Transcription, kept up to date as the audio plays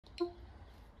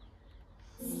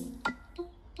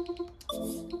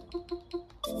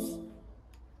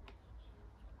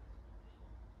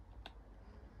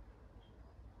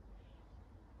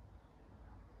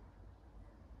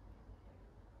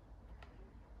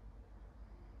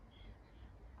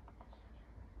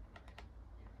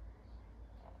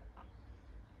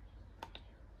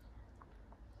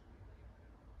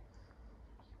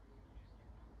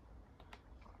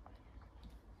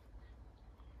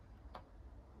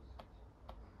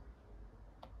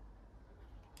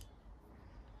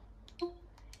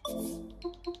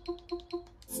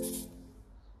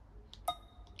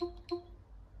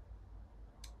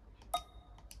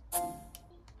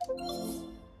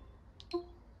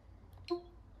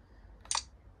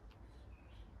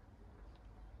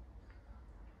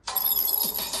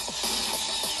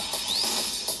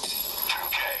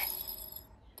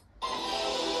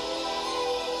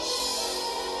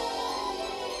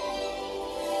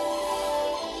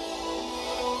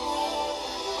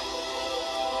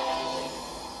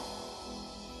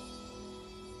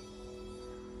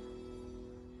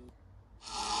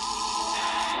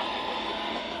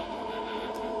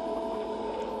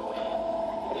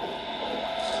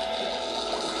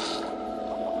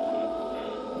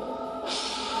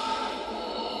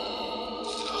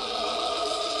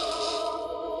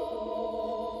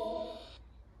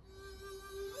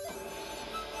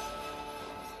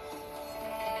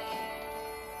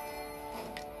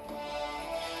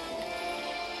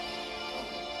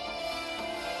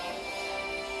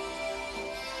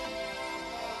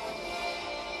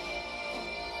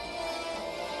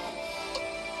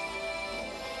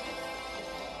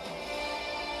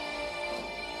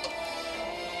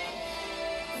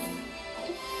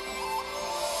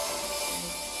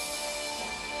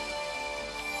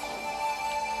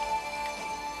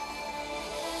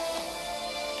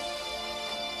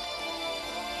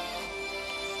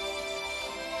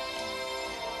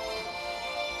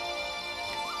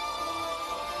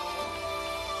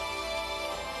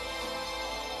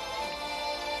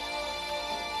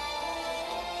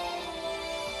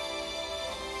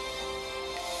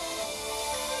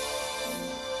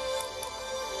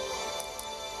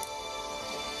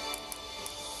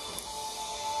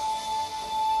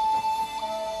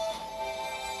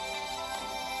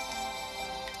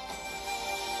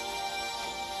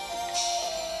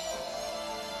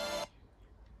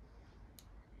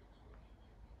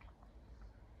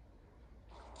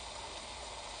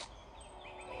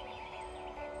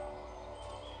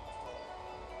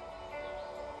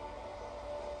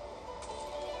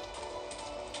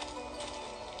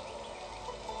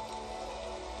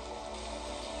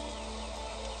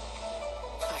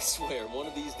I swear, one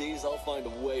of these days I'll find a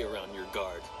way around your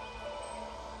guard.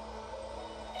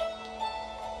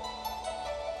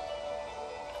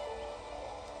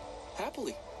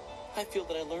 Happily, I feel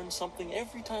that I learn something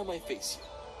every time I face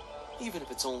you, even if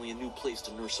it's only a new place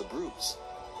to nurse a bruise,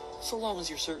 so long as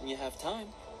you're certain you have time.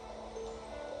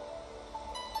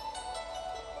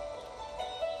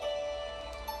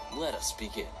 Let us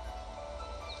begin.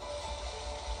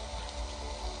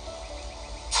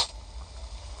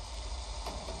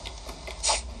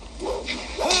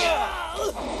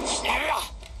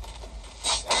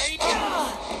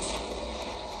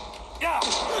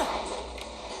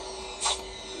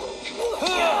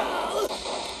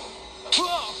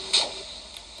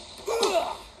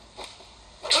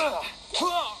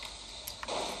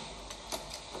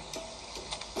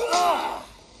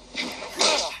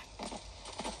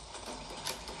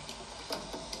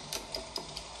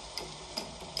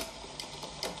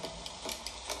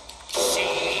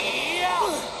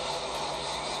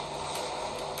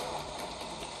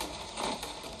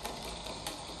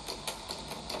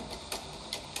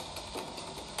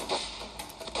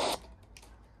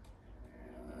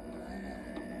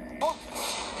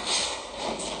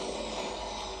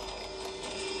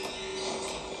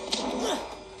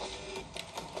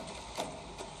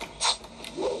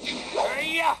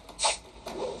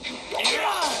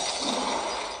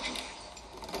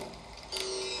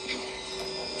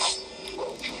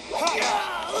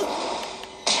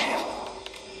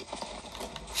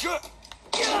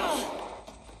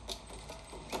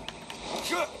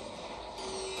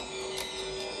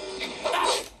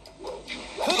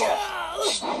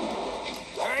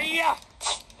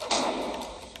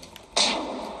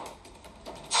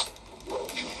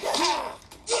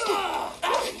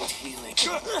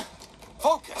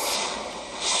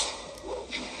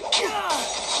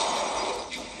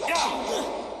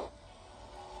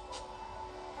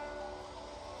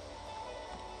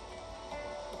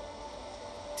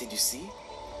 Did you see?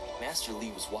 Master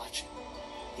Lee was watching.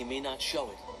 He may not show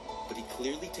it, but he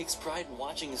clearly takes pride in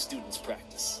watching his students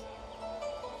practice.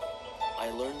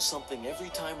 I learn something every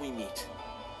time we meet,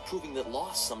 proving that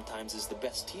loss sometimes is the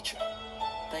best teacher.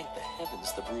 Thank the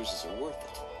heavens the bruises are worth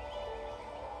it.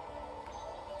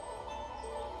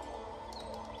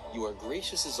 You are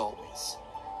gracious as always.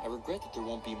 I regret that there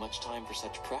won't be much time for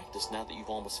such practice now that you've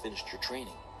almost finished your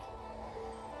training.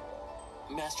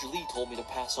 Master Lee told me to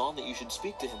pass on that you should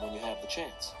speak to him when you have the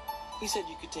chance. He said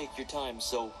you could take your time,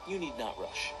 so you need not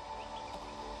rush.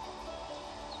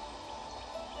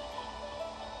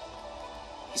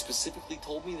 He specifically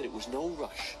told me that it was no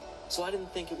rush, so I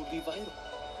didn't think it would be vital.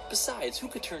 Besides, who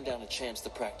could turn down a chance to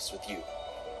practice with you?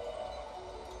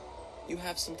 You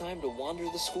have some time to wander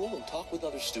the school and talk with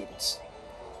other students.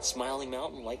 Smiling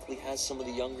Mountain likely has some of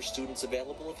the younger students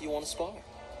available if you want to spar.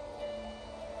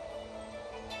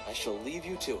 I shall leave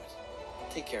you to it.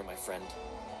 Take care, my friend.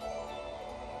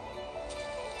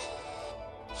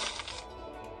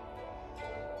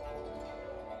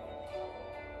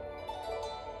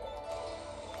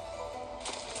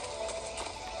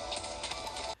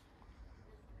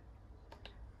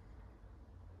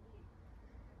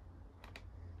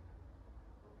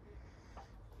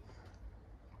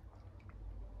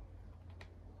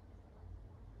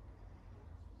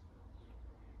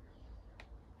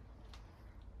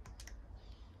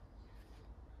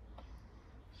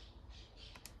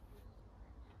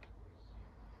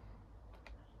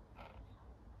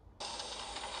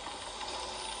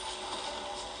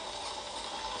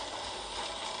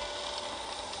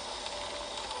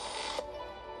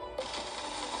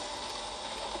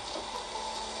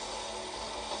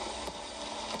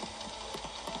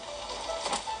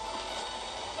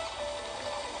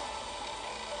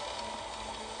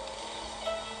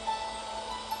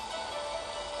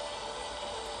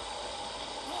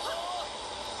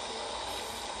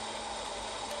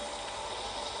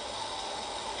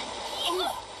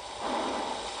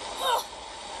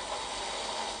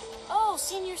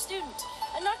 Senior student.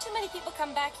 And not too many people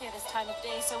come back here this time of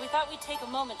day, so we thought we'd take a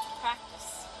moment to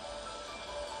practice.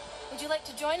 Would you like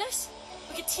to join us?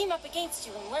 We could team up against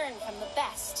you and learn from the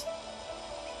best.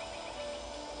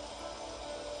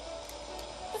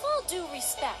 With all due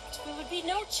respect, we would be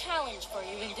no challenge for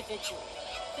you individually.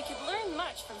 We could learn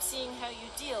much from seeing how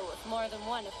you deal with more than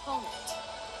one opponent.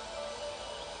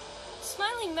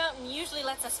 Smiling Mountain usually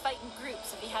lets us fight in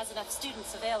groups if he has enough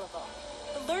students available.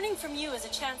 But learning from you is a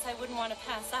chance I wouldn't want to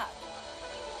pass up.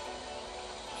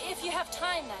 If you have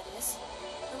time, that is.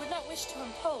 I would not wish to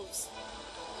impose.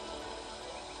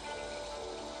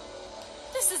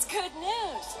 This is good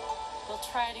news. We'll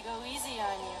try to go easy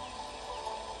on you.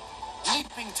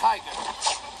 Leaping Tiger.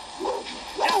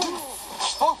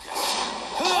 Focus.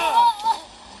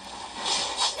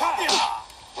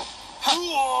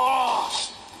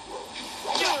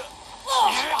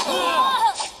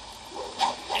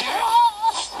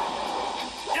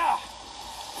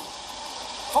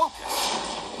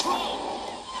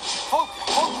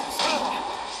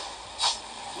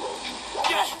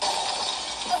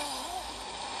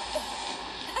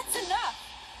 That's enough.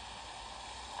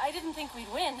 I didn't think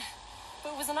we'd win,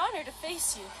 but it was an honor to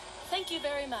face you. Thank you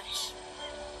very much.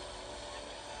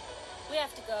 We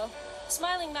have to go.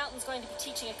 Smiling Mountain's going to be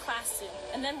teaching a class soon,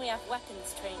 and then we have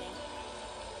weapons training.